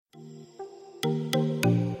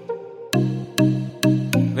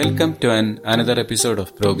Welcome to another episode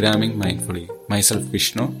of Programming Mindfully. Myself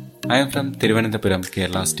Vishnu. I am from Thiruvananthapuram,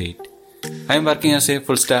 Kerala State. I am working as a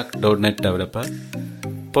full-stack .NET developer.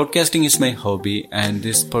 Podcasting is my hobby and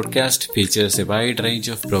this podcast features a wide range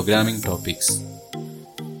of programming topics.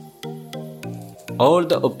 All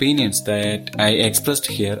the opinions that I expressed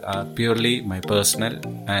here are purely my personal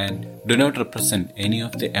and do not represent any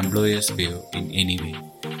of the employer's view in any way.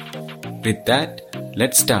 With that,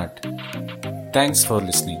 let's start. Thanks for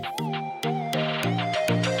listening.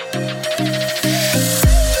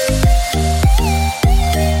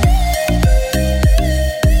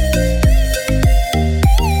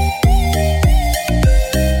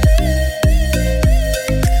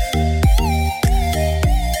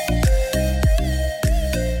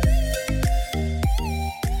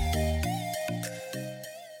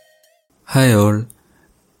 Hi all,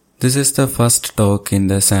 this is the first talk in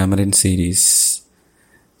the Xamarin series.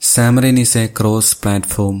 Xamarin is a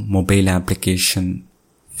cross-platform mobile application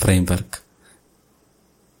framework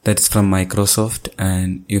that's from Microsoft,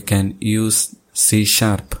 and you can use C#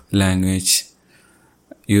 language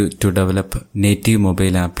to develop native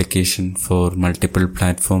mobile application for multiple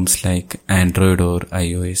platforms like Android or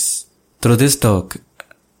iOS. Through this talk,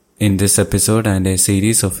 in this episode and a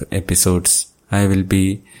series of episodes, I will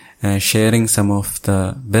be sharing some of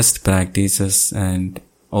the best practices and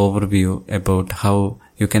overview about how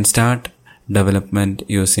you can start development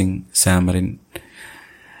using Xamarin.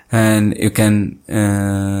 And you can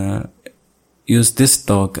use this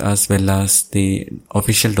talk as well as the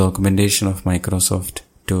official documentation of Microsoft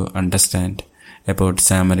to understand about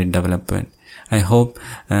Xamarin development. I hope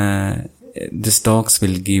these talks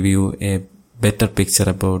will give you a better picture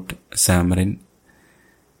about Xamarin.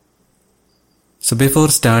 So before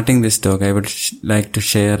starting this talk, I would like to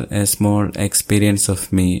share a small experience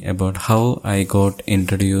of me about how I got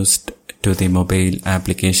introduced to the mobile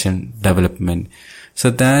application development. So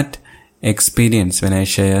that experience, when I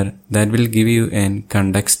share, that will give you a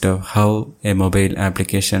context of how a mobile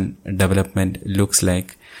application development looks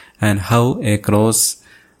like and how a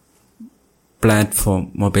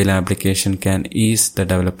cross-platform mobile application can ease the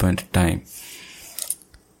development time.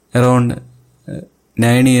 Around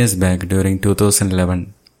 9 years back, during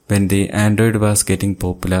 2011, when the Android was getting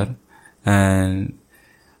popular, and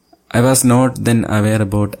I was not then aware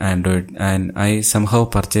about Android, and I somehow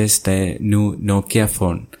purchased a new Nokia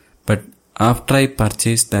phone. But after I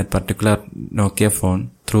purchased that particular Nokia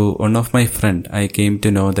phone, through one of my friend, I came to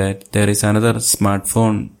know that there is another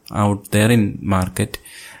smartphone out there in market,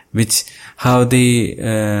 which have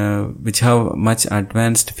much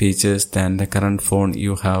advanced features than the current phone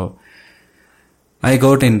you have. I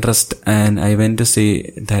got interest and I went to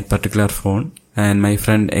see that particular phone, and my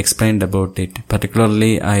friend explained about it.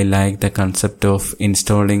 Particularly, I like the concept of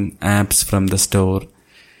installing apps from the store.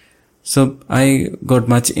 So I got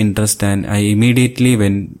much interest and I immediately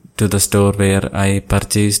went to the store where I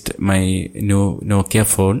purchased my new Nokia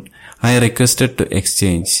phone. I requested to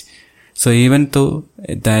exchange. So even though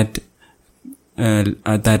that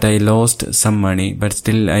I lost some money, but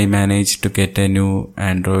still I managed to get a new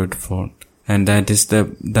Android phone. And that is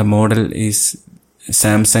the model is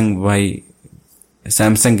Samsung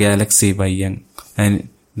Galaxy Y Young, and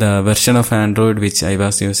the version of Android which I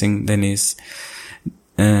was using then is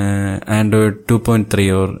Android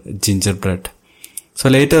 2.3 or Gingerbread. So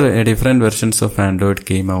later a different versions of Android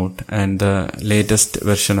came out, and the latest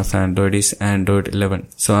version of Android is Android 11.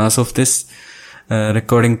 So as of this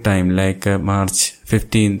recording time, like March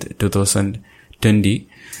 15th, 2020,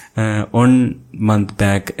 1 month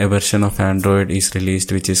back, a version of Android is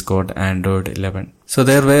released which is called Android 11. So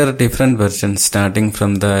there were different versions starting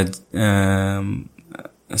from where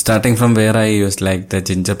I used like the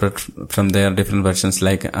Gingerbread. From there, different versions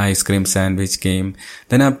like ice cream sandwich came,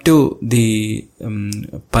 then up to the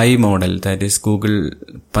Pi model, that is Google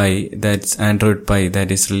Pi, that's Android Pi,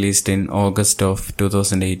 that is released in August of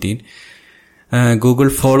 2018. Google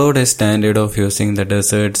followed a standard of using the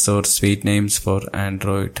desserts or sweet names for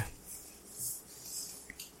Android.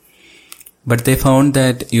 But they found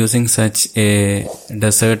that using such a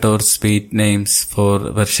dessert or sweet names for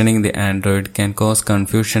versioning the Android can cause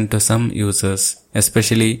confusion to some users,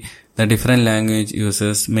 especially the different language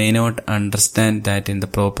users may not understand that in the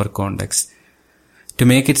proper context. To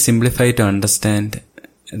make it simplified to understand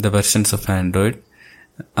the versions of Android,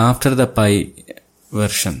 after the Pi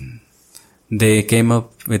version, they came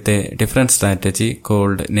up with a different strategy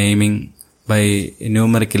called naming by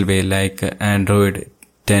numerical way, like Android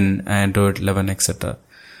 10, Android 11, etc.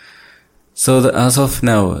 So as of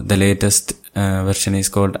now, the latest version is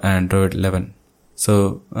called Android 11. So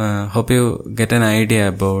hope you get an idea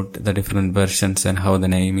about the different versions and how the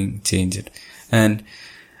naming changed. And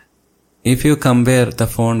if you compare the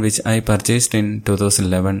phone which I purchased in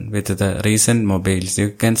 2011 with the recent mobiles,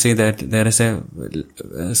 you can see that there is a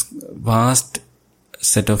vast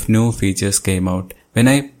set of new features came out. When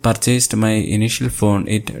I purchased my initial phone,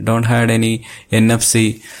 it don't had any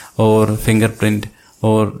NFC or fingerprint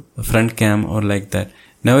or front cam or like that.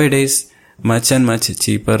 Nowadays, much and much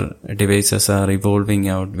cheaper devices are evolving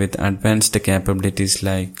out with advanced capabilities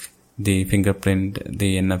like the fingerprint,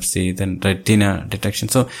 the NFC, then retina detection.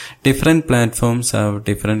 So different platforms have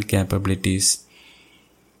different capabilities.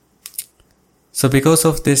 So because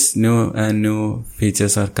of this new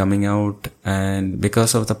features are coming out, and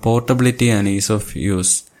because of the portability and ease of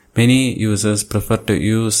use, many users prefer to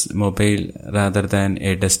use mobile rather than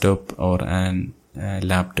a desktop or an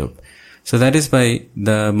laptop. So that is why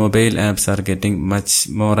the mobile apps are getting much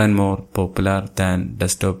more and more popular than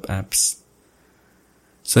desktop apps.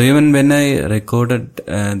 So even when I recorded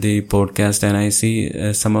the podcast and I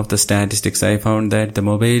see some of the statistics, I found that the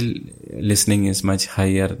mobile listening is much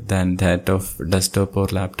higher than that of desktop or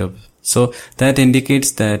laptop. So that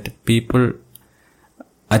indicates that people,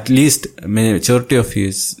 at least majority of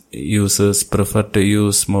users prefer to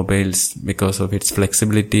use mobiles because of its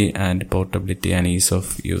flexibility and portability and ease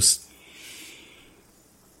of use.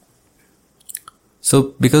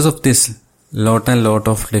 So because of this, lot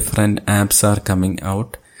of different apps are coming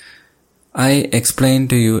out. I explained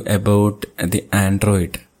to you about the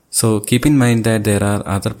Android. So keep in mind that there are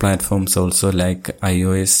other platforms also like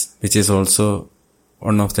iOS, which is also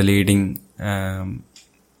one of the leading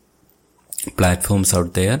platforms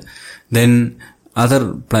out there. Then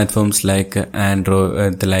other platforms like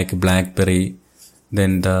Android, like BlackBerry,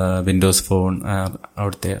 then the Windows Phone are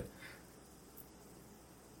out there.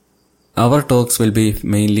 Our talks will be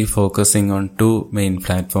mainly focusing on two main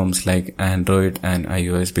platforms like Android and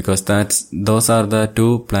iOS, because those are the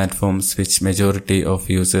two platforms which majority of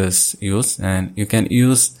users use, and you can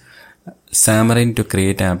use Xamarin to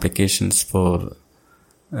create applications for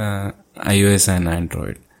iOS and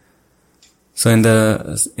Android. So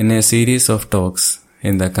in a series of talks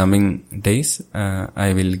in the coming days,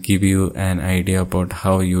 I will give you an idea about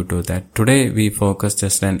how you do that. Today we focus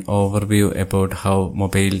just an overview about how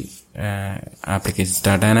mobile applications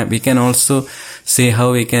start, and we can also see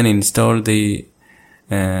how we can install the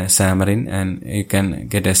Xamarin and you can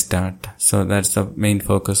get a start. So that's the main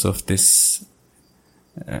focus of this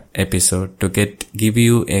episode, to give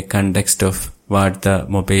you a context of what the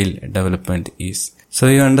mobile development is. So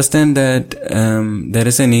you understand that there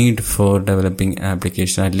is a need for developing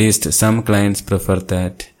application. At least some clients prefer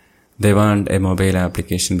that. They want a mobile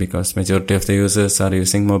application because majority of the users are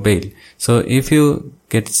using mobile. So if you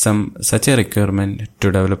get such a requirement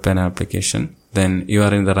to develop an application, then you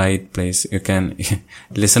are in the right place. You can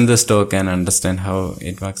listen to this talk and understand how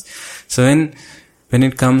it works. So when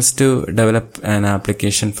it comes to develop an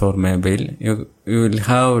application for mobile, you will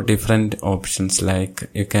have different options. Like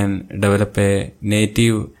you can develop a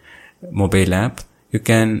native mobile app. You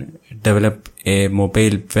can develop a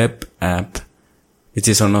mobile web app, which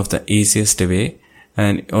is one of the easiest way.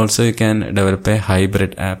 And also you can develop a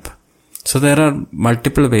hybrid app. So there are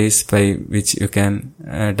multiple ways by which you can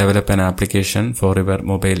develop an application for your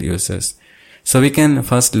mobile users. So we can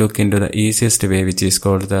first look into the easiest way, which is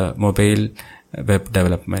called the mobile web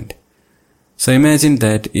development. So imagine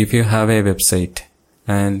that if you have a website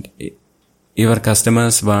and your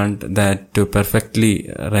customers want that to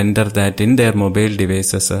perfectly render that in their mobile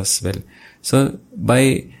devices as well. So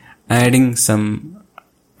by adding some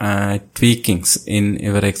tweakings in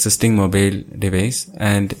your existing mobile device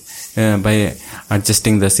and by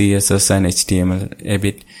adjusting the CSS and HTML a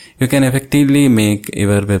bit, you can effectively make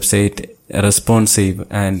your website responsive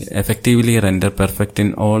and effectively render perfect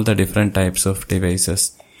in all the different types of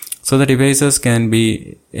devices. So the devices can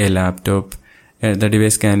be a laptop, the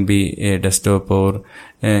device can be a desktop, or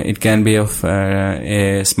it can be of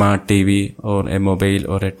a smart TV or a mobile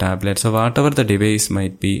or a tablet. So whatever the device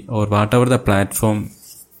might be, or whatever the platform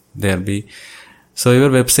there be, so your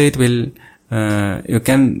website will you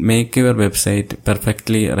can make your website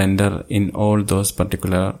perfectly render in all those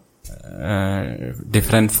particular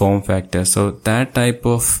different form factors. So that type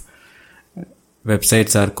of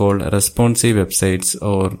websites are called responsive websites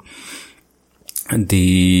or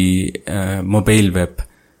the mobile web.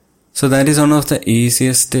 So that is one of the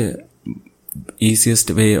easiest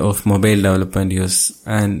way of mobile development use.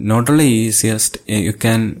 And not only easiest, you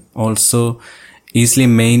can also easily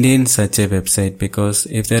maintain such a website, because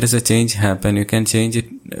if there is a change happen, you can change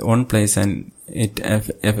it one place and it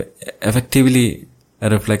effectively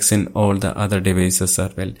reflects in all the other devices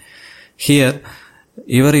as well. Here,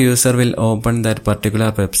 your user will open that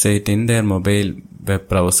particular website in their mobile web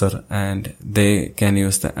browser and they can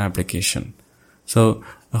use the application. So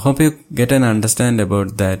I hope you get an understand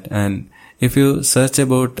about that. And if you search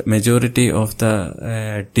about majority of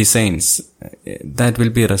the designs, that will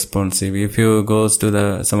be responsive. If you goes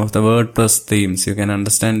to some of the WordPress themes, you can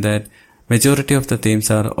understand that majority of the themes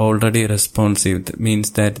are already responsive. That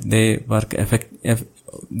means that they work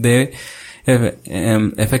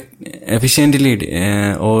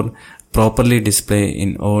efficiently or properly display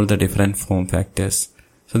in all the different form factors.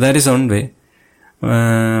 So that is one way.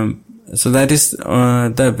 So that is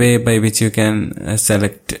the way by which you can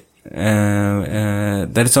select.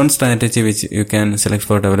 That is one strategy which you can select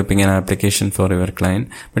for developing an application for your client.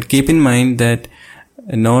 But keep in mind that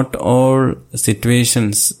not all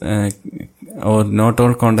situations or not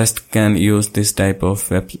all context can use this type of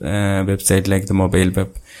website like the mobile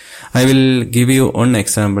web. I will give you one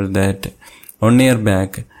example that 1 year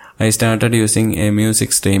back I started using a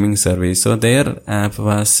music streaming service. So their app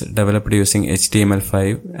was developed using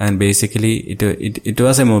HTML5 and basically it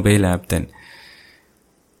was a mobile app then.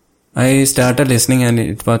 I started listening and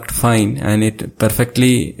it worked fine and it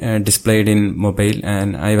perfectly displayed in mobile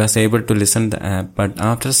and I was able to listen the app. But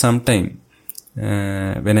after some time,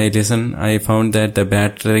 when I listened, I found that the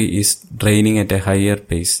battery is draining at a higher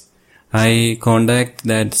pace. I contact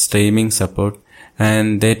that streaming support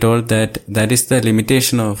and they told that is the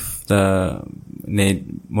limitation of the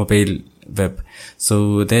mobile web.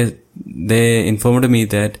 So they informed me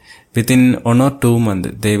that within 1 or 2 months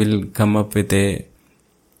they will come up with a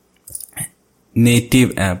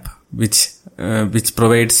native app which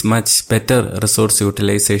provides much better resource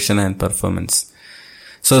utilization and performance.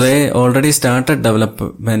 So they already started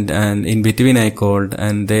development and in between I called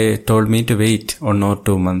and they told me to wait 1 or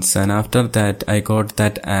 2 months, and after that I got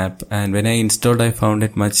that app, and when I installed I found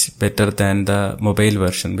it much better than the mobile web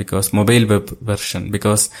version,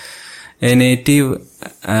 because a native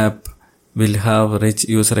app will have rich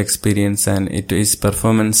user experience and it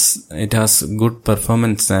has good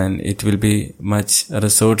performance and it will be much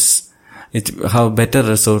it have better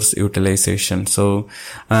resource utilization. So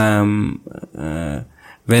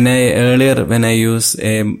when I use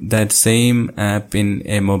that same app in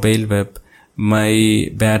a mobile web, my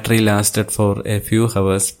battery lasted for a few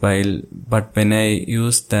hours, but when I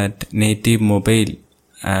used that native mobile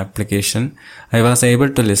application, I was able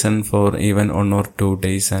to listen for even 1 or 2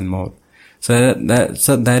 days and more. So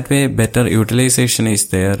that way better utilization is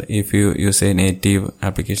there if you use a native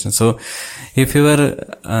application. So if your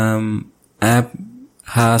app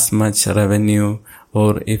has much revenue,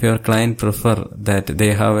 or if your client prefer that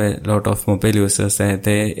they have a lot of mobile users and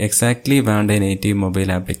they exactly want a native mobile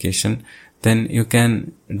application, then you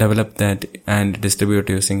can develop that and distribute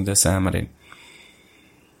using the Xamarin.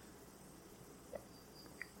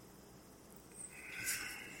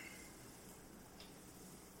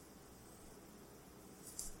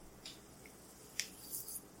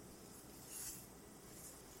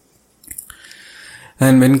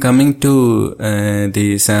 And when coming to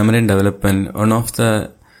the Xamarin development, one of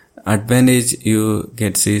the advantage you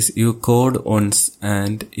get is you code once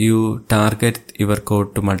and you target your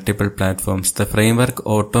code to multiple platforms. The framework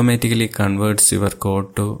automatically converts your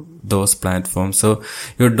code to those platforms. So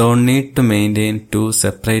you don't need to maintain 2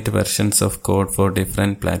 separate versions of code for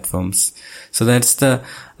different platforms. So that's the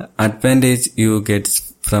advantage you get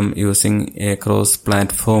from using a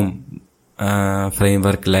cross-platform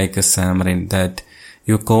framework like a Xamarin, that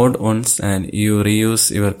you code once and you reuse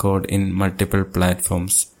your code in multiple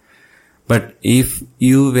platforms. But if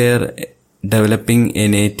you were developing a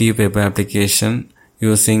native web application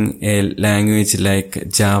using a language like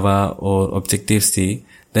Java or Objective-C,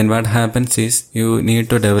 then what happens is you need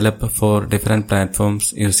to develop for different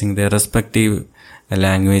platforms using their respective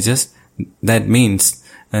languages. That means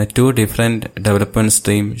 2 different development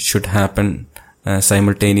streams should happen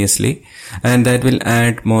simultaneously, and that will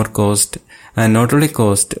add more cost. And not only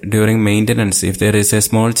cost, during maintenance, if there is a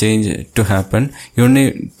small change to happen, you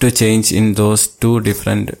need to change in those 2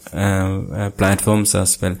 different platforms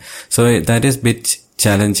as well. So that is a bit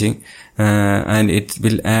challenging, and it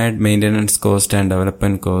will add maintenance cost and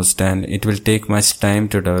development cost, and it will take much time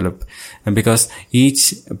to develop, because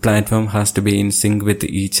each platform has to be in sync with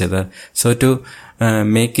each other. So to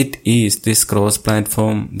make it easy,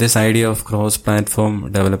 this idea of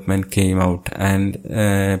cross-platform development came out, and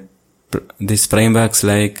these frameworks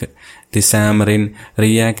like the Xamarin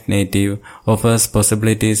React Native offers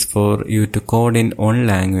possibilities for you to code in one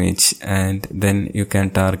language and then you can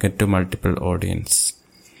target to multiple audience.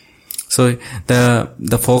 So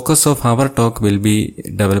the focus of our talk will be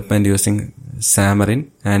development using Xamarin,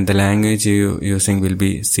 and the language using will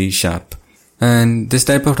be C#. And this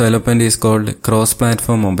type of development is called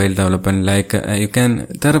cross-platform mobile development. Like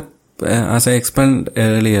as I explained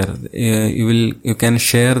earlier, you can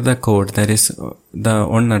share the code. That is the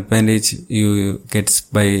one advantage you gets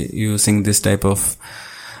by using this type of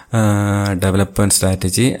development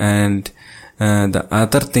strategy. And the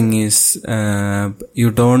other thing is you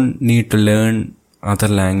don't need to learn other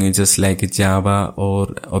languages like Java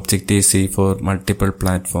or Objective-C for multiple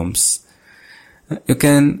platforms.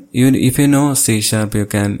 If you know C#, you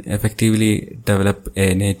can effectively develop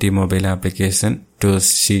a native mobile application to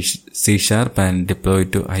C# and deploy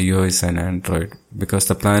to iOS and Android, because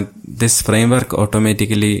this framework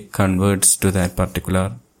automatically converts to that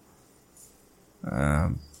particular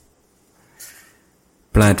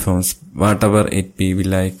platforms, whatever it be,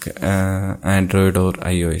 like Android or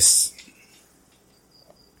iOS.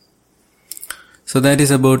 So that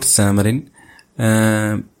is about Xamarin.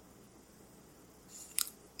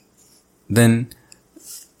 Then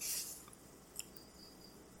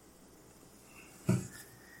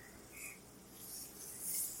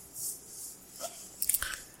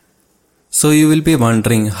so you will be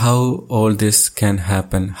wondering how all this can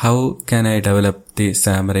happen. How can I develop the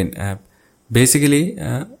Xamarin app? Basically,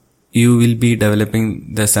 you will be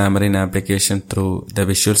developing the Xamarin application through the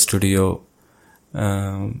Visual Studio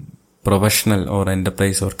Professional or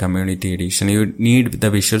Enterprise or Community Edition. You need the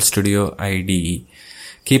Visual Studio IDE.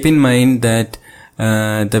 Keep in mind that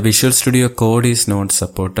the Visual Studio Code is not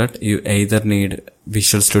supported. You either need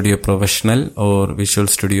Visual Studio Professional or Visual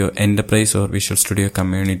Studio Enterprise or Visual Studio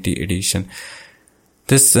Community Edition.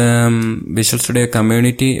 This Visual Studio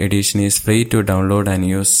Community Edition is free to download and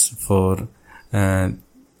use for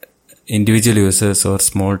individual users or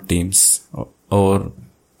small teams or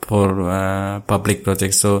for public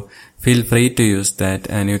projects. So feel free to use that,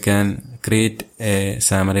 and you can create a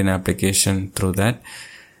Xamarin application through that.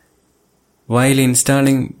 While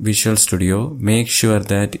installing Visual Studio, make sure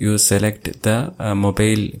that you select the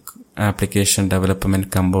mobile application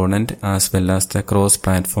development component as well as the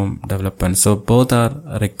cross-platform development. So both are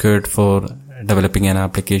required for developing an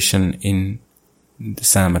application in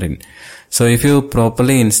Xamarin. So if you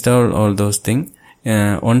properly install all those things,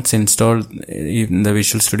 once installed in the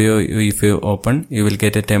Visual Studio, if you open, you will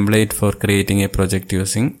get a template for creating a project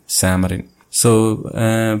using Xamarin.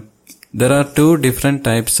 So there are two different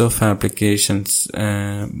types of application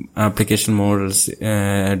models,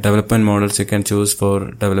 development models you can choose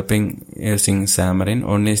for developing using Xamarin.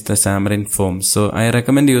 One is the Xamarin Forms. So I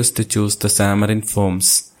recommend you to choose the Xamarin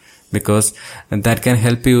Forms, because that can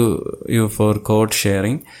help you for code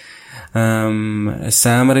sharing.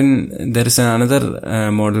 Xamarin, there is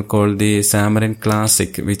another model called the Xamarin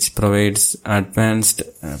Classic, which provides advanced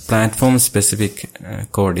platform specific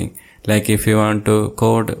coding. Like if you want to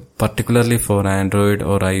code particularly for Android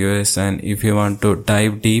or iOS, and if you want to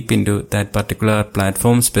dive deep into that particular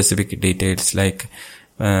platform specific details, like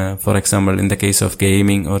for example in the case of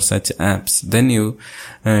gaming or such apps, then you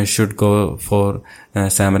should go for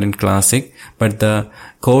Xamarin Classic, but the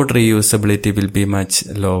code reusability will be much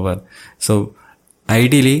lower. So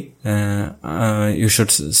ideally you should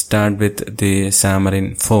start with the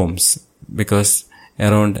Xamarin Forms, because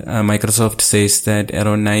around Microsoft says that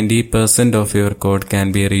around 90% of your code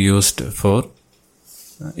can be reused for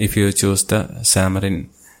if you choose the Xamarin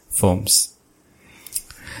Forms.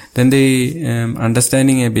 Then the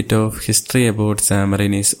understanding a bit of history about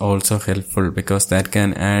Xamarin is also helpful, because that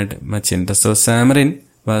can add much interest. So Xamarin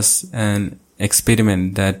was an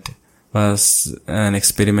experiment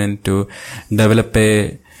to develop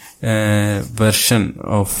a version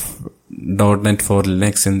of .NET for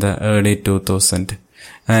Linux in the early 2000s.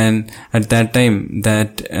 And at that time,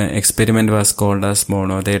 that experiment was called as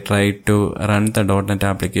Mono. They tried to run the .NET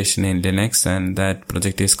application in Linux, and that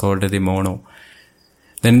project is called the Mono.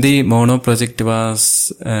 Then the Mono project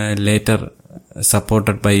was later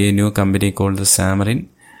supported by a new company called the Xamarin,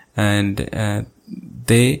 and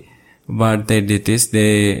what they did is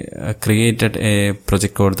they created a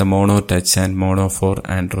project called the Mono Touch and Mono for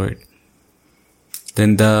Android.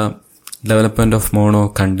 Then the development of Mono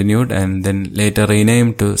continued, and then later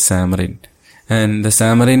renamed to Xamarin. And the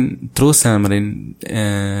through Xamarin,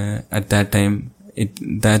 at that time,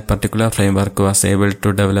 that particular framework was able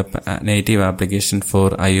to develop a native application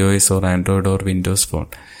for iOS or Android or Windows Phone.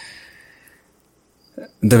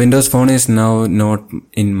 The Windows Phone is now not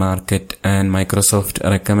in market, and Microsoft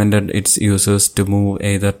recommended its users to move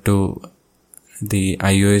either to the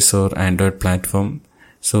iOS or Android platform.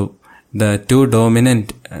 So the two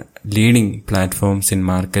dominant leading platforms in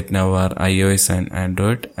market now are iOS and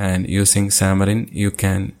Android, and using Xamarin you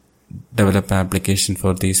can develop application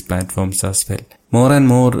for these platforms as well. More and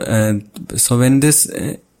more, so when this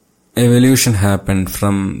evolution happened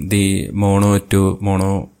from the Mono to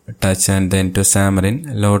Mono Touch and then to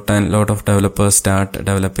Xamarin, lot of developers start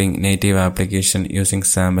developing native application using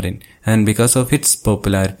Xamarin, and because of its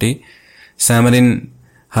popularity, Xamarin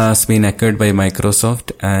has been acquired by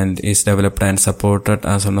Microsoft and is developed and supported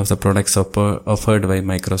as one of the products offered by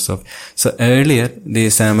Microsoft. So earlier, the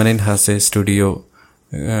Xamarin has a studio,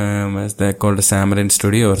 as they called Xamarin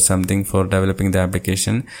Studio or something for developing the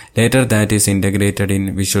application. Later that is integrated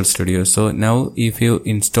in Visual Studio. So now if you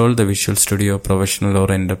install the Visual Studio Professional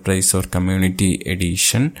or Enterprise or Community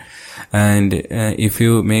Edition, and if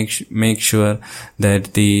you make sure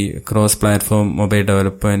that the cross-platform mobile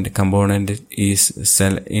development component is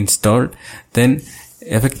installed, then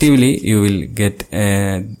effectively you will get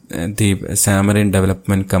the Xamarin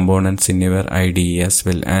development components in your IDE as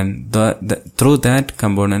well, and through that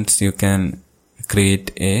components you can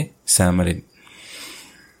create a Xamarin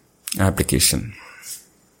application.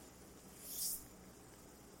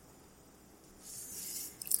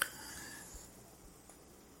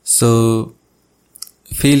 So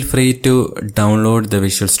feel free to download the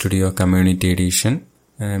Visual Studio Community Edition.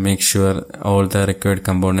 Make sure all the required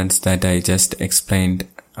components that I just explained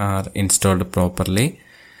are installed properly,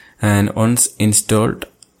 and once installed,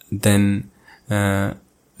 then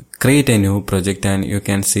create a new project and you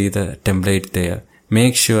can see the template there.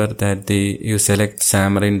 Make sure that you select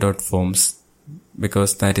Xamarin.Forms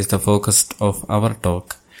because that is the focus of our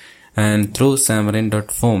talk, and through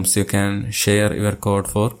Xamarin.Forms you can share your code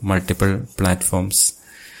for multiple platforms.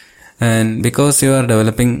 And because you are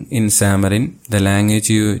developing in Xamarin, the language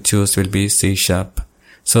you choose will be C#.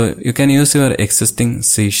 So you can use your existing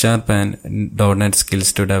C# and .NET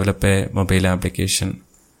skills to develop a mobile application.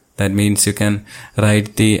 That means you can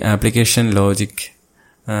write the application logic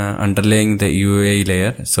underlying the UI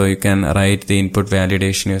layer. So you can write the input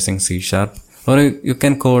validation using C#, or you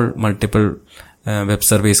can call multiple web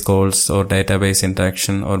service calls or database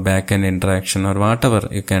interaction or backend interaction or whatever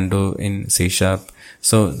you can do in C#.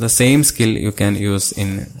 So the same skill you can use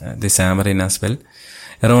in the Xamarin as well.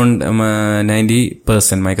 Around 90%,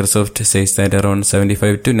 Microsoft says that around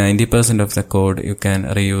 75 to 90% of the code you can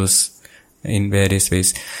reuse in various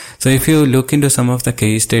ways. So if you look into some of the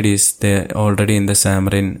case studies there already in the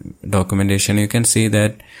Xamarin documentation, you can see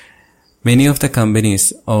that many of the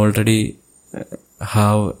companies already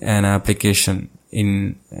have an application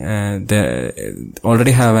in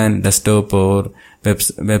already have an desktop or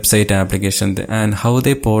website application, and how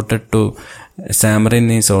they ported to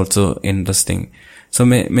Xamarin is also interesting. So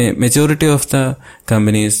majority of the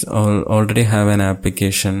companies already have an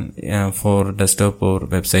application for desktop or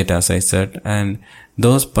website, as I said, and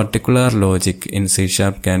those particular logic in C#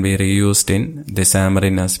 can be reused in the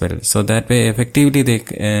Xamarin as well. So that way effectively they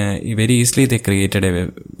very easily they created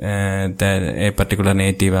a particular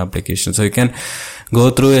native application. So you can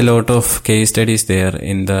go through a lot of case studies there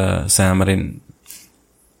in the Xamarin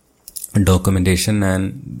documentation,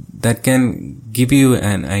 and that can give you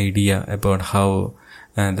an idea about how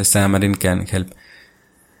the Xamarin can help.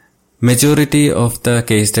 Majority of the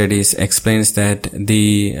case studies explains that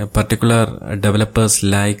the particular developers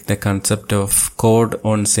like the concept of code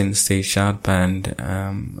owns in C# and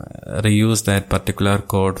reuse that particular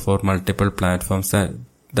code for multiple platforms.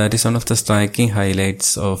 That is one of the striking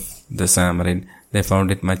highlights of the Xamarin. They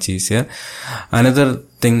found it much easier. Another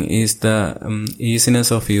thing is the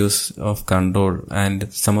easiness of use of control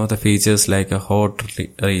and some of the features like a hot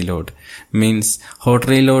reload. Means hot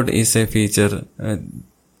reload is a feature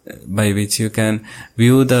by which you can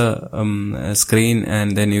view the screen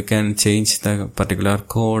and then you can change the particular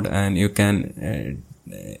code, and you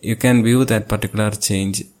can view that particular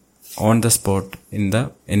change on the spot in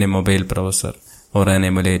a mobile browser or an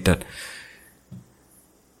emulator.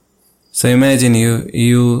 So imagine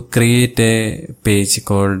you create a page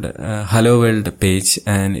called Hello World page,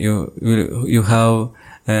 and you have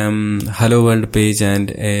Hello World page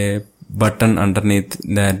and a button underneath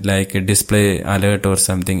that like a display alert or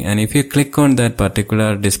something, and if you click on that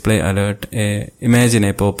particular display alert, imagine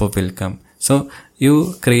a pop-up will come. So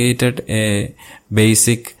you created a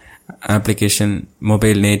basic application,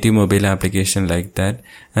 native mobile application like that,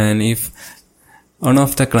 and if one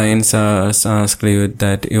of the clients asks you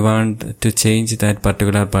that you want to change that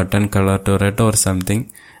particular button color to red or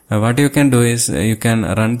something, what you can do is you can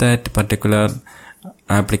run that particular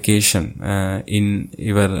application in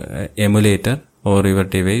your emulator or your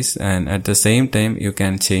device, and at the same time you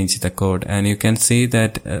can change the code, and you can see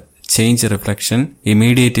that change reflection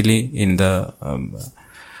immediately in the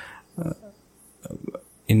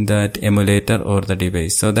in that emulator or the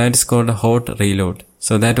device. So that is called a hot reload.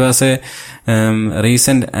 So that was a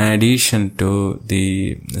recent addition to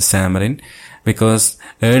the Xamarin, because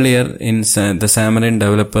earlier in the Xamarin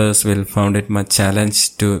developers will found it much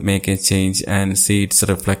challenge to make a change and see its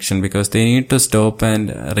reflection, because they need to stop and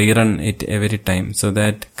rerun it every time. So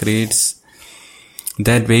that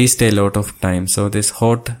wastes a lot of time. So this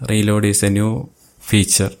hot reload is a new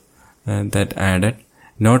feature that added.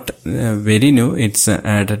 Not very new, it's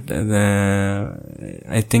added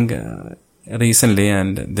I think recently,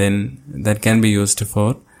 and then that can be used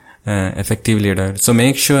for effectively. So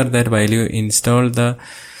make sure that while you install the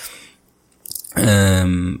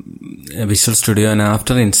Visual Studio, and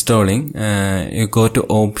after installing you go to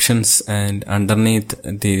options, and underneath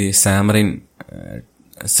the Xamarin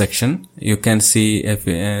section you can see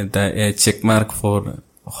a check mark for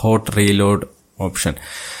hot reload option.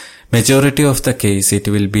 Majority of the case it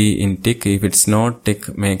will be in tick. If it's not tick,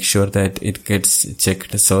 make sure that it gets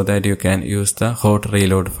checked so that you can use the hot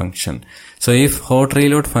reload function. So if hot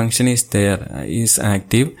reload function is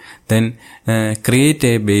active, then create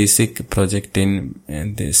a basic project in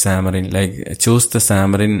the Xamarin, like choose the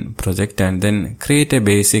Xamarin project and then create a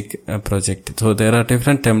basic project. So there are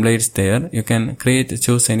different templates there. You can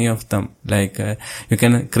choose any of them. Like you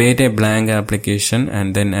can create a blank application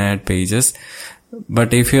and then add pages.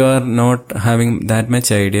 But if you are not having that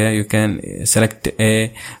much idea, you can select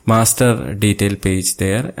a master detail page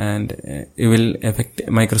there, and you will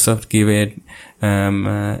Microsoft give a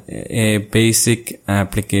basic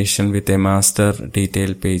application with a master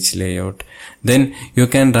detail page layout. Then you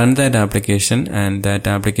can run that application, and that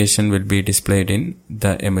application will be displayed in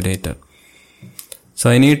the emulator. So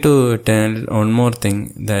I need to tell one more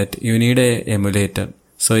thing, that you need a emulator.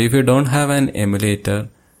 So if you don't have an emulator,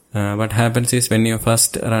 what happens is when you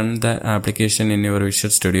first run the application in your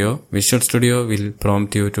Visual Studio will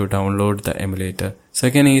prompt you to download the emulator. So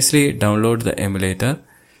you can easily download the emulator.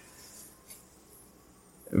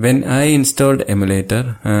 When I installed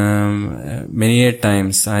emulator, many a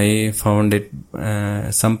times I found it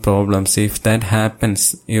some problems. If that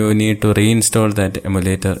happens, you need to reinstall that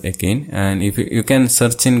emulator again. And if you can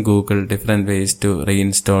search in Google different ways to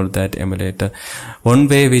reinstall that emulator. One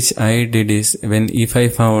way which I did is, if I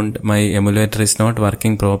found my emulator is not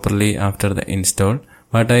working properly after the install,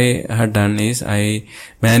 what I had done is I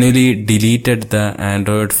manually deleted the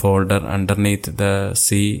Android folder underneath the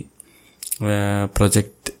C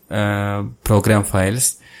project program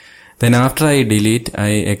files. Then after I delete, I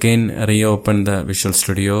again reopen the Visual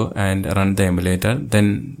Studio and run the emulator.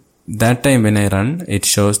 Then that time when I run, it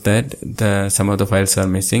shows that some of the files are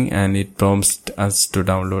missing, and it prompts us to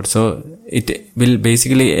download. So it will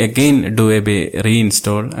basically again do a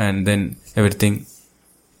reinstall, and then everything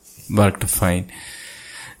worked fine.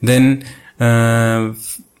 Then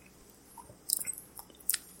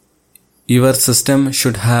your system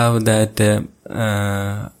should have that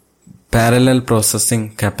parallel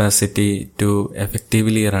processing capacity to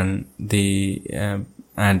effectively run the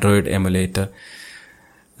Android emulator.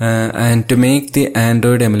 And to make the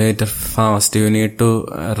Android emulator fast, you need to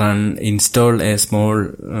install a small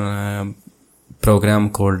program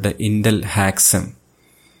called Intel HackSim,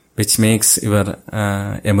 which makes your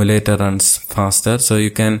emulator runs faster. So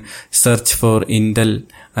you can search for Intel,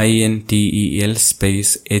 INTEL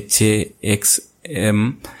space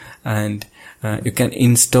HAXM, and you can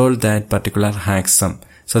install that particular HackSim.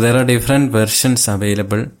 So there are different versions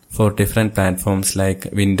available for different platforms like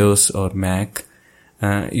Windows or Mac.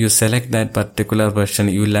 You select that particular version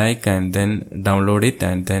you like, and then download it,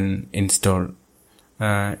 and then install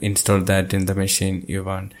that in the machine you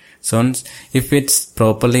want. So if it's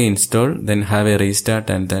properly installed, then have a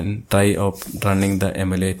restart and then try running the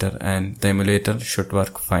emulator, and the emulator should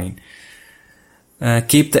work fine.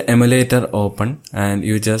 Keep the emulator open, and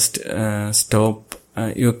you just stop.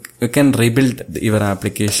 You can rebuild your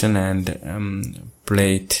application and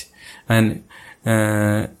play it. And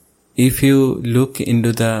if you look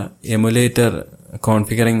into the emulator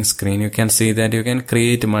configuring screen, you can see that you can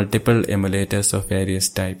create multiple emulators of various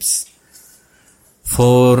types.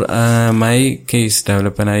 For my case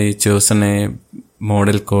development, I chosen a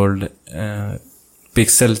model called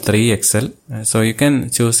Pixel 3 XL. So you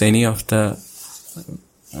can choose any of the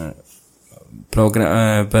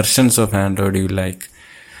versions of Android you like.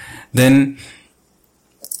 Then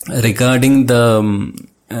regarding the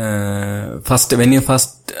when you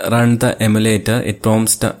first run the emulator, it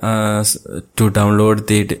prompts us to download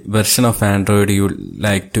the version of Android you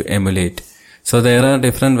like to emulate. So there are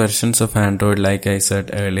different versions of Android, like I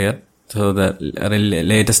said earlier. So the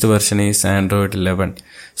latest version is Android 11.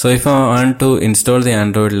 So if I want to install the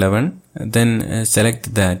Android 11, then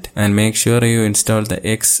select that and make sure you install the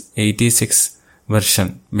x86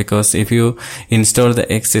 version, because if you install the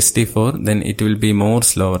x64 then it will be more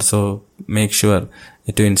slower. So make sure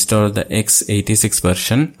to install the x86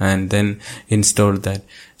 version and then install that.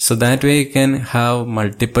 So that way you can have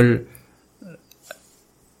multiple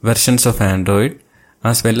versions of Android,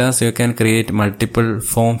 as well as you can create multiple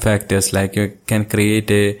form factors. Like you can create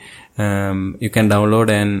you can download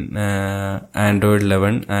an Android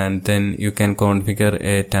 11 and then you can configure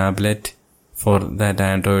a tablet for that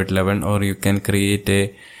Android 11, or you can create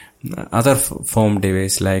a other form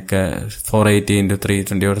device like 480 into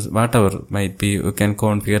 320 or whatever might be. You can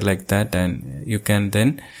configure like that, and you can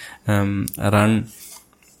then run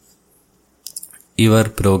your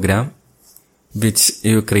program which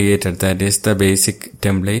you created. That is the basic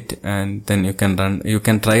template, and then you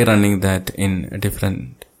can try running that in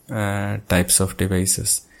different types of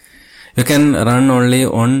devices. You can run only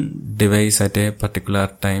one device at a particular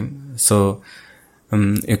time. So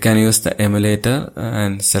you can use the emulator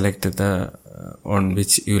and select the on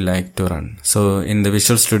which you like to run. So in the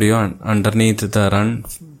Visual Studio, underneath the run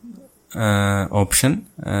option,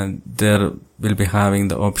 there will be having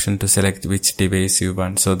the option to select which device you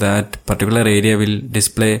want. So that particular area will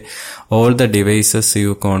display all the devices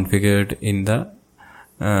you configured in the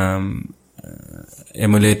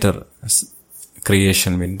emulator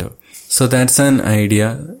creation window. So that's an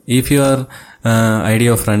idea. If your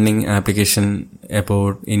idea of running application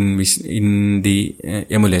about in the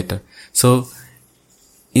emulator. So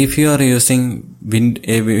if you are using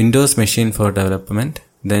a Windows machine for development,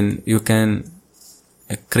 then you can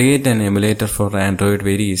create an emulator for Android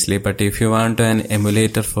very easily. But if you want an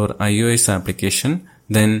emulator for iOS application,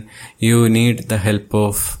 then you need the help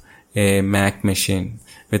of a Mac machine.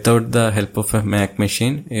 Without the help of a Mac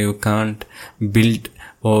machine, you can't build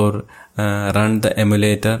or run the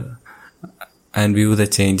emulator and view the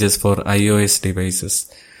changes for iOS devices.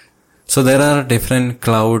 So there are different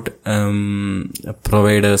cloud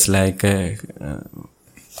providers like I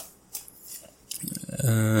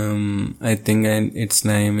think its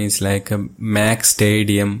name is like a Mac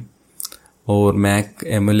Stadium or Mac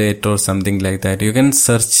Emulator or something like that. You can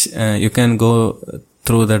search, you can go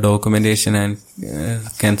through the documentation and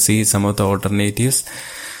can see some of the alternatives.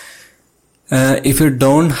 If you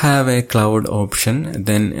don't have a cloud option,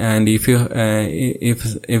 then, and if you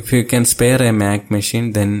can spare a Mac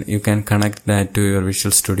machine, then you can connect that to your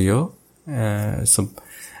Visual Studio.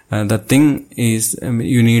 The thing is,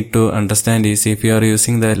 you need to understand is, if you are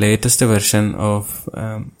using the latest version of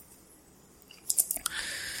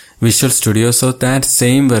Visual Studio, so that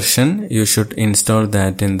same version you should install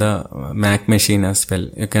that in the Mac machine as well.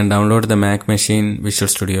 You can download the Mac machine Visual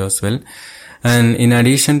Studio as well. And in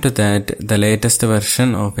addition to that, the latest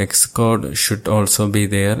version of Xcode should also be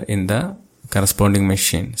there in the corresponding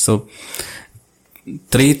machine. So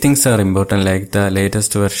three things are important, like the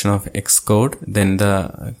latest version of Xcode, then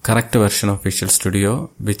the correct version of Visual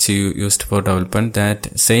Studio which you used for development.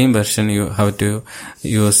 That same version you have to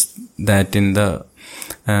use that in the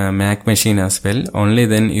Mac machine as well. Only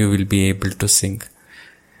then you will be able to sync.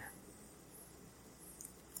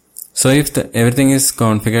 So if everything is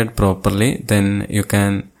configured properly, then you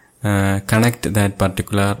can connect that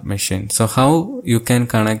particular machine. So how you can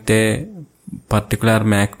connect a particular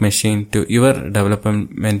Mac machine to your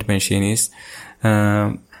development machine is,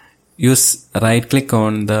 use right click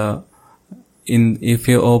on the, if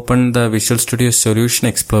you open the Visual Studio Solution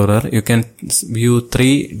Explorer, you can view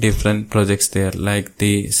three different projects there, like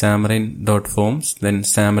the Xamarin.Forms, then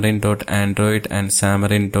Xamarin.Android and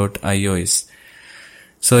Xamarin.iOS.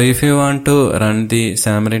 So if you want to run the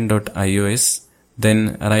Xamarin.iOS,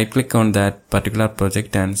 then right click on that particular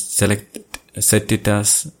project and set it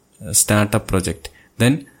as startup project.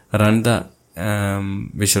 Then run the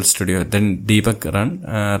Visual Studio, then debug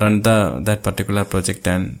run that particular project,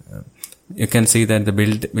 and you can see that the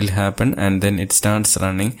build will happen and then it starts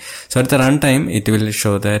running. So at the runtime, it will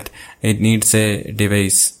show that it needs a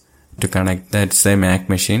device to connect. That's a Mac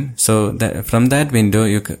machine. So from that window,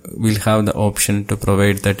 you will have the option to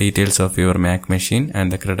provide the details of your Mac machine and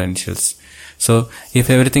the credentials. So if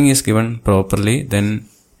everything is given properly, then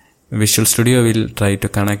Visual Studio will try to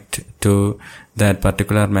connect to that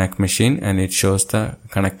particular Mac machine and it shows the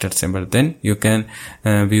connected symbol. Then you can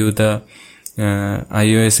view the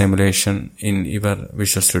iOS emulation in your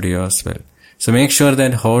Visual Studio as well. So make sure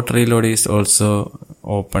that hot reload is also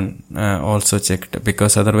open, also checked,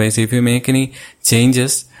 because otherwise if you make any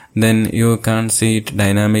changes, then you can't see it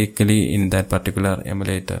dynamically in that particular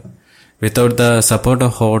emulator. without the support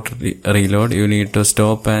of hot reload, you need to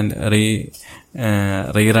stop and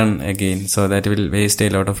rerun again. So that will waste a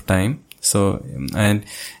lot of time. So, and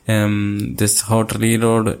this hot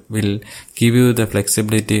reload will give you the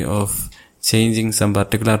flexibility of changing some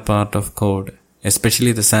particular part of code,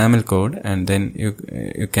 especially the SAML code, and then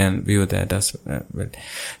you can view that as well.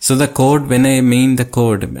 So the code, when I mean the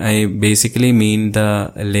code, I basically mean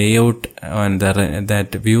the layout and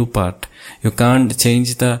that view part. You can't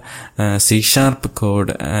change the C#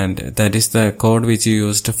 code, and that is the code which you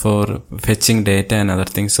used for fetching data and other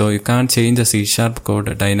things. So you can't change the C#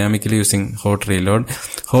 code dynamically using hot reload.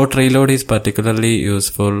 Hot reload is particularly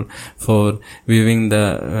useful for viewing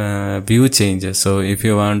the view changes. So if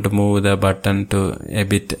you want to move the button to a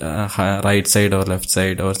bit right side or left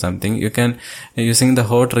side or something, you can using the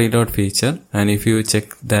hot reload feature, and if you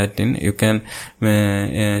check that in, you can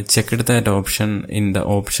check that option in the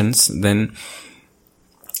options. Then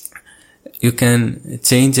you can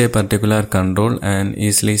change a particular control and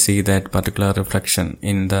easily see that particular reflection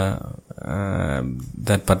in the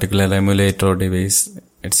that particular emulator device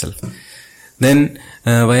itself. Then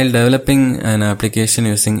while developing an application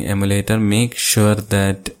using emulator, make sure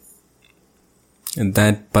that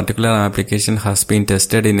that particular application has been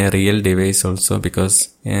tested in a real device also, because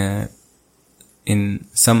in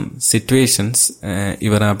some situations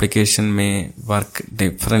your application may work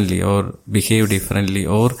differently or behave differently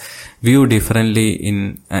or view differently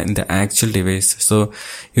in the actual device. So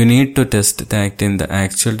you need to test that in the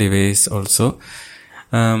actual device also.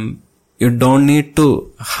 You don't need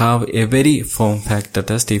to have every form factor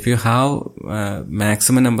test. If you have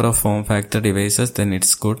maximum number of form factor devices, then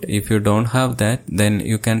it's good. If you don't have that, then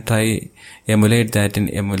you can try emulate that in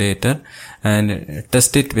emulator and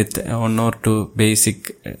test it with one or two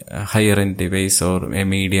basic higher end device or a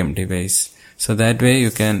medium device. So that way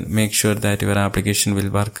you can make sure that your application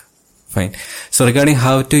will work fine. So regarding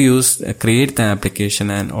how to create the application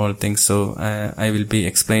and all things, so I will be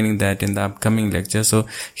explaining that in the upcoming lecture. So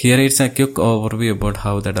here it's a quick overview about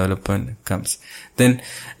how the development comes. Then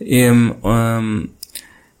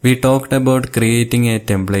we talked about creating a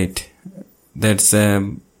template that's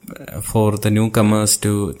for the newcomers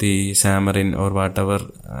to the Xamarin or whatever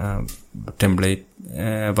template,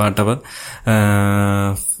 whatever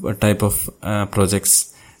type of projects.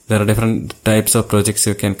 There are different types of projects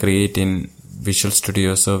you can create in Visual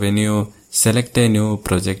Studio. So when you select a new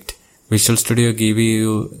project, Visual Studio give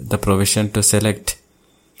you the provision to select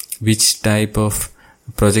which type of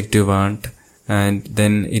project you want, and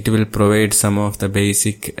then it will provide some of the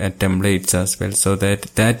basic templates as well. So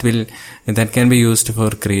that can be used for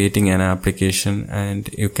creating an application, and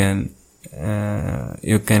you can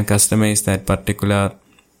customize that particular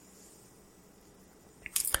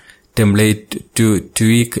template to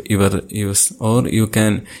tweak your use, or you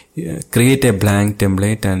can create a blank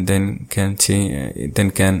template and then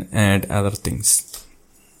can add other things.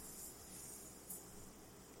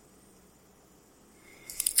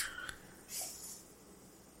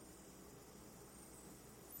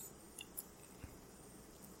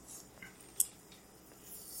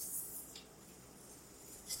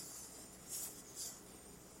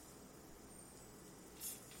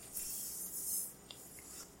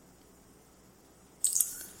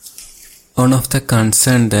 One of the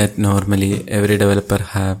concern that normally every developer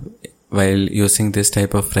have while using this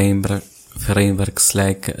type of frameworks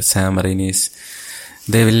like Xamarin is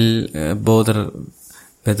they will bother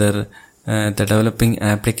whether the developing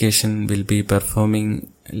application will be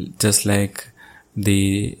performing just like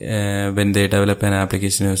when they develop an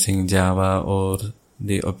application using Java or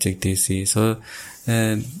the Objective-C. So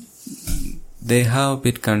they have a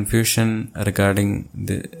bit confusion regarding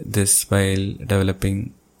this while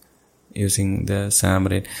developing using the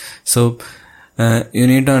Xamarin. So you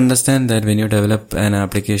need to understand that when you develop an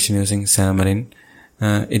application using Xamarin,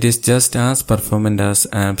 it is just as performant as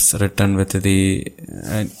apps written with the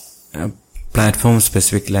platform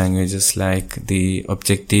specific languages like the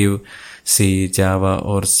Objective-C, Java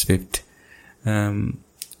or Swift,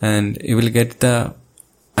 and you will get the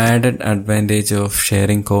added advantage of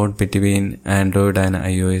sharing code between Android and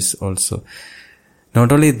iOS also.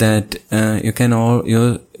 Not only that, you can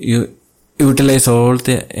utilize all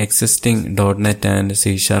the existing .NET and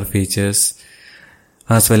C# features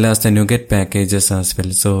as well as the NuGet packages as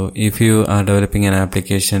well. So if you are developing an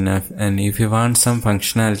application and if you want some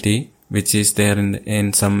functionality which is there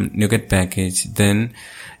in some NuGet package, then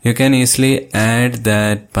you can easily add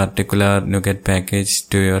that particular NuGet package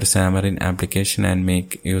to your Xamarin application and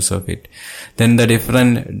make use of it. Then the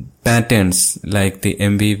different patterns like the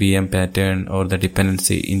MVVM pattern or the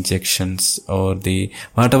dependency injections or the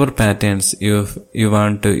whatever patterns you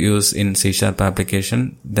want to use in C#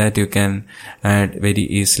 application, that you can add very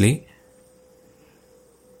easily.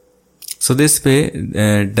 So this way,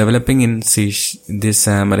 developing in this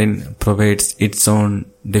Xamarin provides its own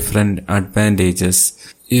different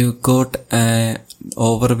advantages. You got an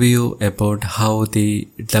overview about how the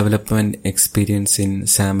development experience in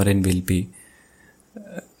Xamarin will be.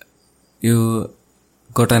 You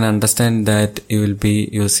got an understand that you will be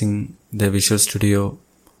using the Visual Studio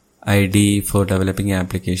IDE for developing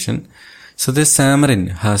application. So this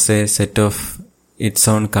Xamarin has a set of its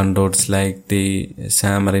own controls like the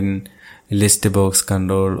Xamarin list box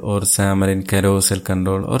control or Xamarin carousel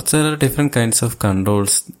control, or there are different kinds of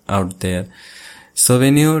controls out there. So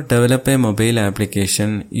when you develop a mobile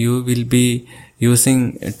application, you will be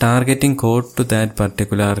using targeting code to that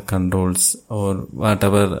particular controls or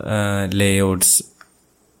whatever layouts,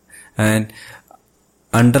 and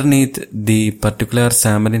underneath the particular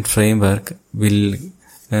Xamarin framework will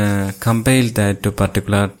compile that to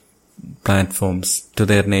particular platforms to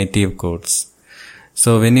their native codes.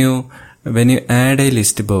 So when you add a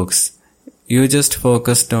list box, you just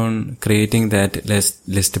focused on creating that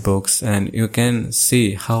list box, and you can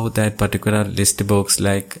see how that particular list box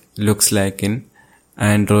looks like in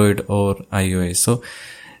Android or iOS. So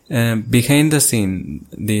behind the scene,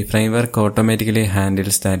 the framework automatically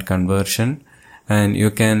handles that conversion, and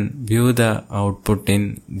you can view the output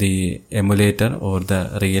in the emulator or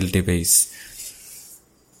the real device.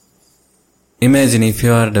 Imagine if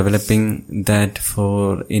you are developing that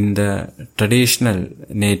in the traditional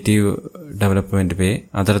native development way,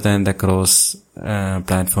 other than the cross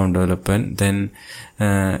platform development, then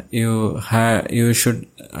you should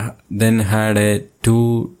then had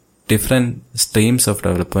two different streams of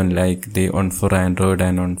development, like the one for Android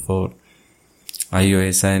and one for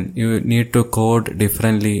iOS, and you need to code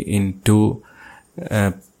differently in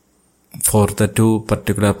for the two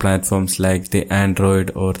particular platforms like the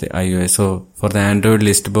Android or the iOS. So for the Android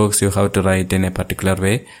list box, you have to write in a particular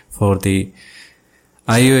way. For the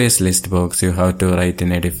iOS list box, you have to write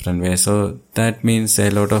in a different way. So that means a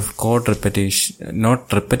lot of code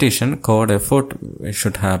code effort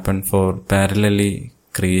should happen for parallelly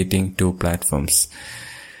creating two platforms.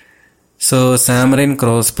 So Xamarin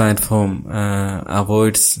cross-platform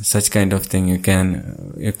avoids such kind of thing. You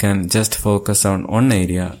can just focus on one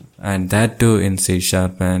area, and that too in C#,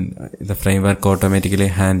 and the framework automatically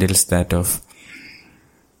handles that off.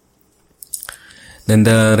 Then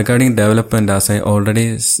regarding development, as I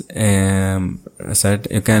already said,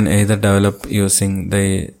 you can either develop using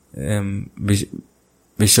the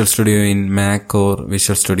Visual Studio in Mac or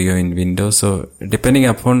Visual Studio in Windows. So depending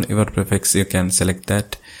upon your preference, you can select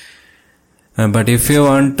that. But if you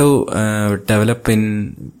want to develop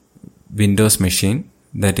in Windows machine,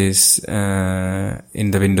 that is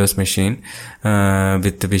in the Windows machine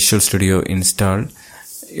with the Visual Studio installed,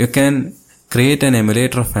 you can create an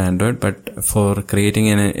emulator of Android, but for creating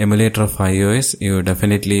an emulator of iOS, you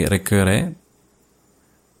definitely require a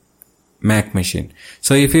Mac machine.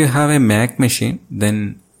 So if you have a Mac machine,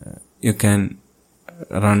 then you can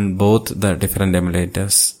run both the different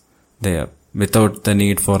emulators there without the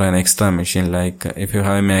need for an extra machine. Like if you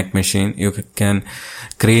have a Mac machine, you can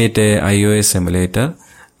create a iOS emulator.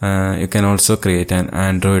 You can also create an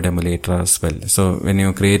Android emulator as well. So when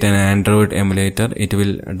you create an Android emulator, it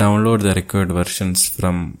will download the required versions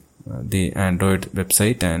from the Android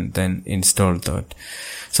website and then install that.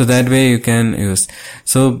 So that way you can use.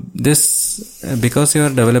 So this, because you are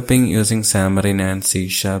developing using Xamarin and C#,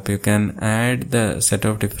 you can add the set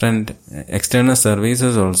of different external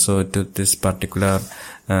services also to this particular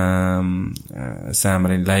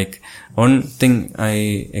Xamarin. Like one thing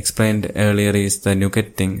I explained earlier is the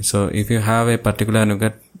NuGet thing. So if you have a particular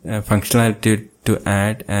NuGet functionality to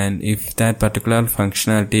add, and if that particular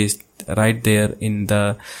functionality is right there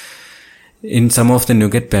in some of the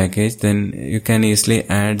NuGet package, then you can easily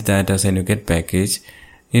add that as a NuGet package.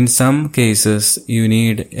 In some cases, you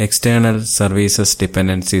need external services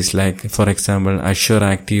dependencies, like for example Azure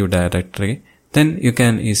Active Directory. Then you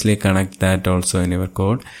can easily connect that also in your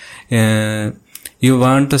code. You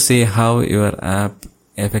want to see how your app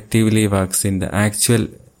effectively works with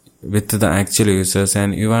the actual users,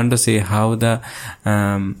 and you want to see how the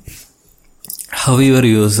how your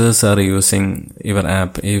users are using your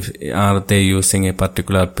app. If are they using a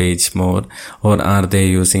particular page more, or are they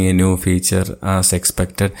using a new feature as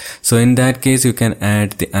expected. So in that case, you can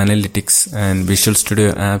add the analytics, and Visual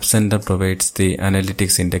Studio App Center provides the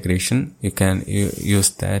analytics integration. You can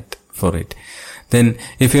use that for it. Then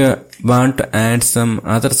if you want to add some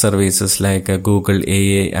other services like Google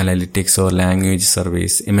AI Analytics or language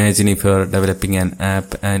service, imagine if you are developing an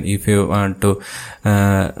app and if you want to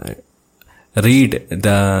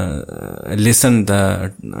listen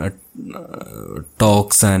the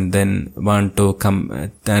talks and then want to come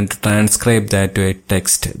and transcribe that to a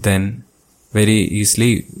text, then very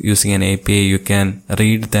easily using an API you can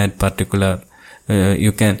read that particular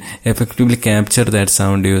you can effectively capture that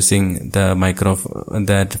sound using the microphone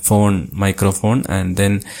and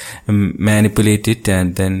then manipulate it,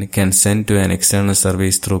 and then can send to an external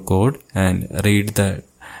service through code and read the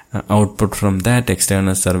output from that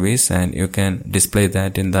external service, and you can display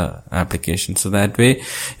that in the application. So that way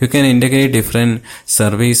you can integrate different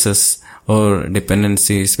services or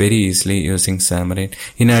dependencies very easily using Xamarin.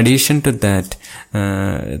 In addition to that,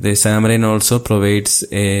 the Xamarin also provides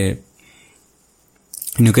a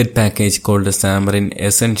NuGet package called Xamarin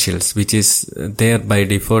Essentials, which is there by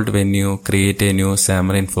default when you create a new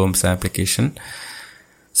Xamarin Forms application.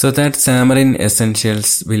 So that Xamarin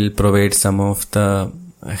Essentials will provide some of the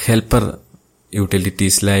helper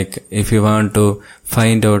utilities, like if you want to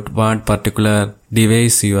find out what particular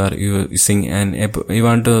device you are using and you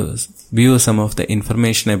want to view some of the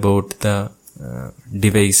information about the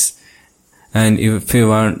device, and if you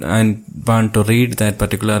want to read that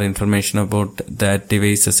particular information about that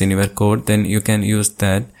devices in your code, then you can use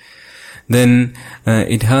that. Then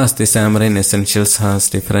it has the Xamarin Essentials has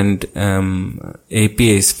different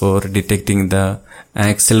APIs for detecting the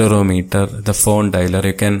accelerometer, the phone dialer.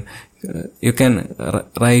 You can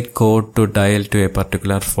write code to dial to a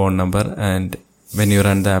particular phone number, and when you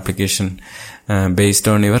run the application based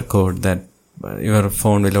on your code, that your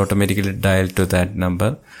phone will automatically dial to that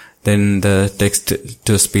number. Then the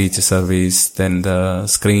text-to-speech service, then the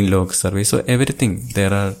screen log service. So everything,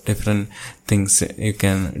 there are different things you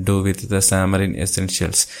can do with the Xamarin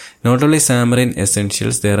Essentials. Not only Xamarin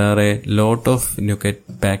Essentials, there are a lot of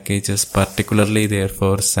NuGet packages, particularly there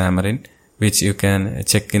for Xamarin, which you can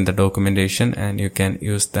check in the documentation and you can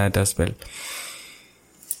use that as well.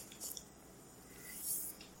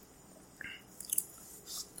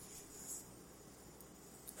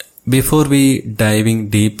 Before we diving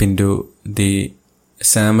deep into the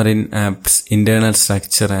Xamarin app's internal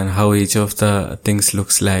structure and how each of the things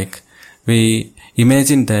looks like, we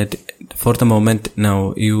imagine that for the moment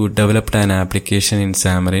now you developed an application in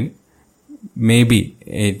Xamarin. Maybe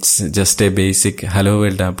it's just a basic Hello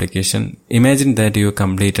World application. Imagine that you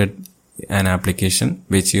completed an application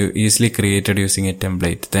which you easily created using a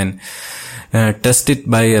template. Then test it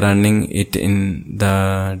by running it in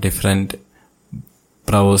the different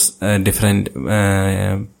platforms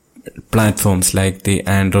like the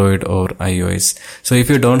Android or iOS. So if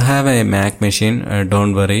you don't have a Mac machine,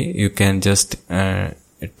 don't worry, you can just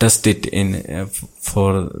test it in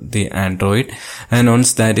for the Android, and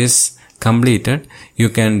once that is completed, you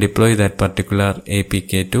can deploy that particular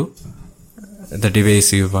APK to the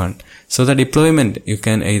device you want. So the deployment you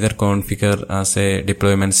can either configure as a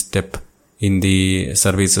deployment step in the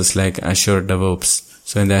services like Azure DevOps.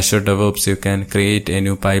 So in the Azure DevOps, you can create a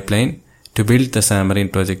new pipeline to build the Xamarin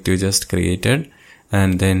project you just created,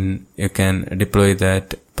 and then you can deploy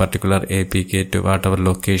that particular APK to whatever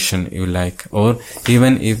location you like, or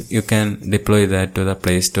even if you can deploy that to the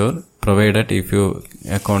Play Store, provided if you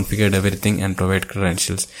configured everything and provide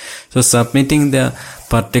credentials. So submitting the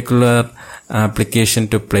particular application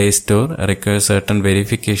to Play Store requires certain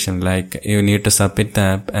verification, like you need to submit the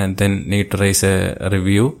app and then need to raise a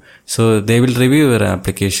review. So they will review your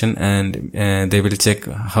application and they will check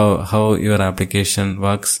how your application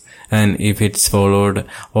works and if it's followed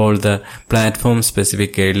all the platform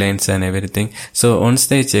specific guidelines and everything. So once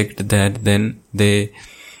they checked that, then they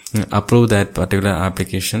approve that particular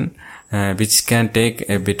application, which can take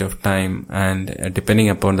a bit of time and depending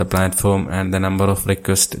upon the platform and the number of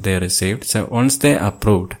requests they received. So once they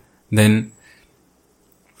approved, then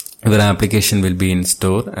your application will be in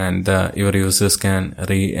store and your users can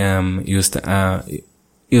use the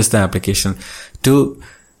application to.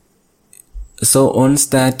 So once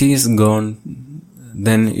that is gone,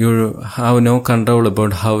 then you have no control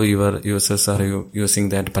about how your users are using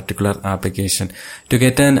that particular application. To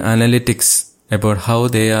get an analytics about how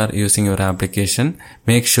they are using your application,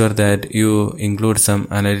 make sure that you include some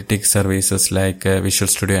analytics services like Visual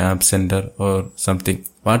Studio App Center or something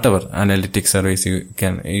whatever analytic service you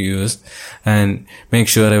can use, and make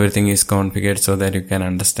sure everything is configured so that you can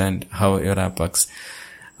understand how your app works.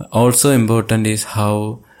 Also important is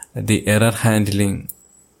how the error handling.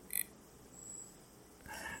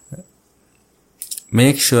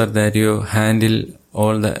 Make sure that you handle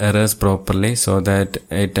all the errors properly so that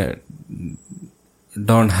it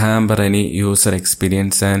don't hamper any user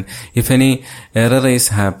experience, and if any error is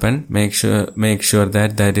happened, make sure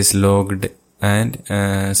that is logged and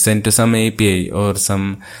sent to some API or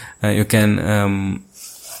some you can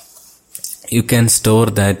store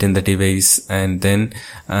that in the device, and then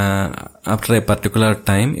after a particular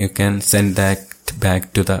time you can send that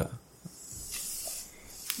back to the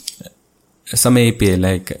some API,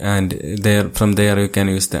 and from there you can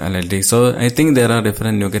use the analytics. So I think there are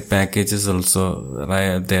different NuGet packages also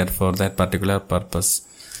there for that particular purpose.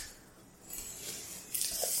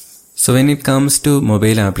 So when it comes to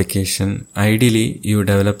mobile application, ideally you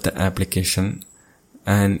develop the application,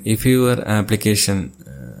 and if your application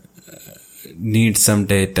needs some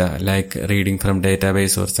data like reading from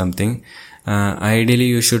database or something, ideally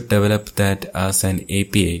you should develop that as an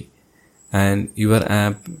API, and your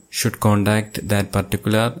app should contact that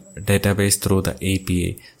particular database through the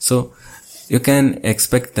API. So you can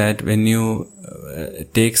expect that when you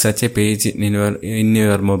take such a page in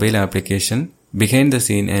your mobile application, behind the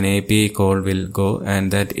scene an API call will go,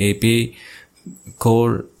 and that API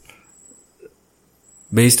call,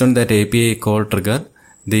 based on that API call trigger,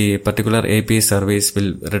 the particular API service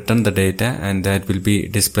will return the data, and that will be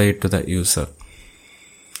displayed to the user.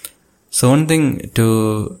 So one thing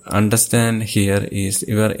to understand here is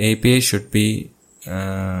your API should be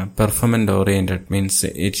performance oriented, means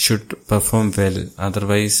it should perform well,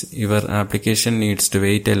 otherwise your application needs to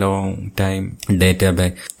wait a long time data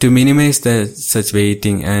back. To minimize such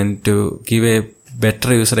waiting and to give a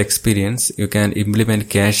better user experience, you can implement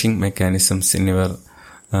caching mechanisms in your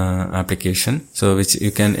application, so which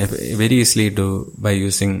you can very easily do by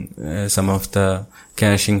using some of the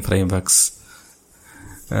caching frameworks,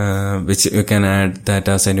 which you can add that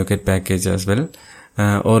as a NuGet package as well,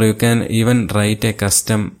 or you can even write a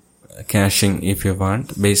custom caching if you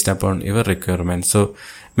want based upon your requirement. So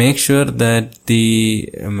make sure that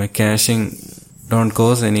the caching don't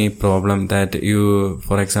cause any problem, that you,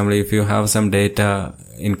 for example, if you have some data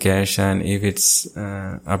in cache and if it's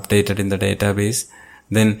updated in the database,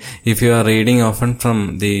 then if you are reading often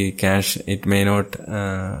from the cache, it may not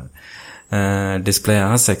display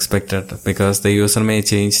as expected, because the user may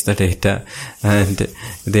change the data and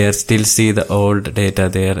they still see the old data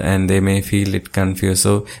there and they may feel it confused.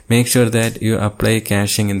 So make sure that you apply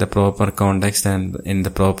caching in the proper context and in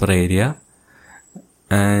the proper area,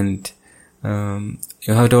 and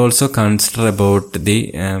you have to also consider about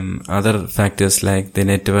the other factors like the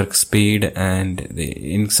network speed, and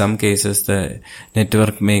in some cases the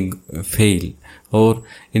network may fail, or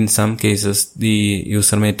in some cases the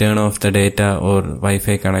user may turn off the data or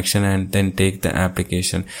Wi-Fi connection and then take the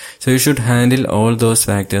application. So you should handle all those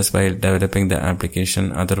factors while developing the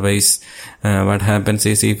application. Otherwise what happens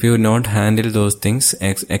is, if you not handle those things,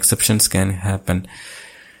 exceptions can happen.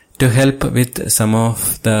 To help with some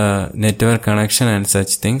of the network connection and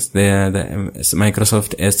such things, there are the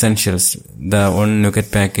Microsoft Essentials, the one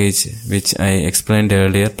NuGet package which I explained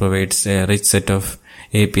earlier, provides a rich set of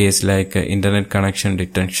APIs like internet connection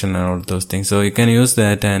detection and all those things. So you can use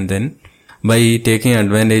that, and then by taking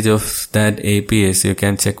advantage of that APIs, you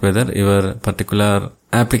can check whether your particular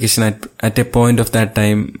application at a point of that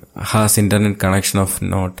time has internet connection or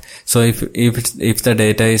not. So if the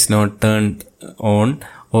data is not turned on,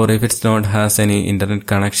 or if it's not has any internet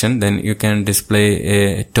connection, then you can display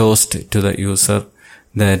a toast to the user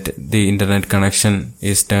that the internet connection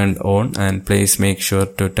is turned on, and please make sure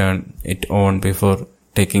to turn it on before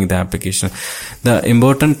taking the application. The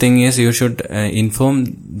important thing is you should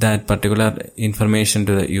inform that particular information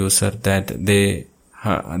to the user that they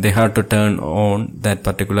have to turn on that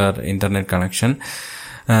particular internet connection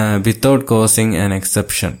without causing an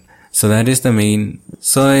exception. So that is the main.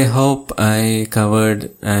 So I hope I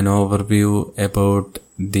covered an overview about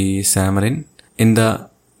the Xamarin. In the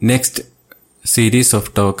next series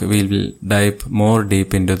of talk, we will dive more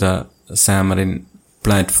deep into the Xamarin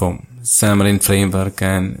platform, Xamarin framework,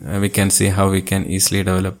 and we can see how we can easily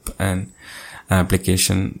develop an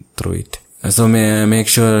application through it. So make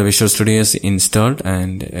sure Visual Studio is installed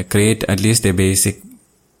and create at least a basic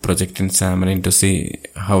project in Xamarin to see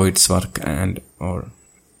how it's work and all.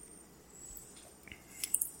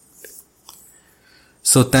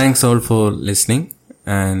 So thanks all for listening,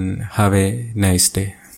 and have a nice day.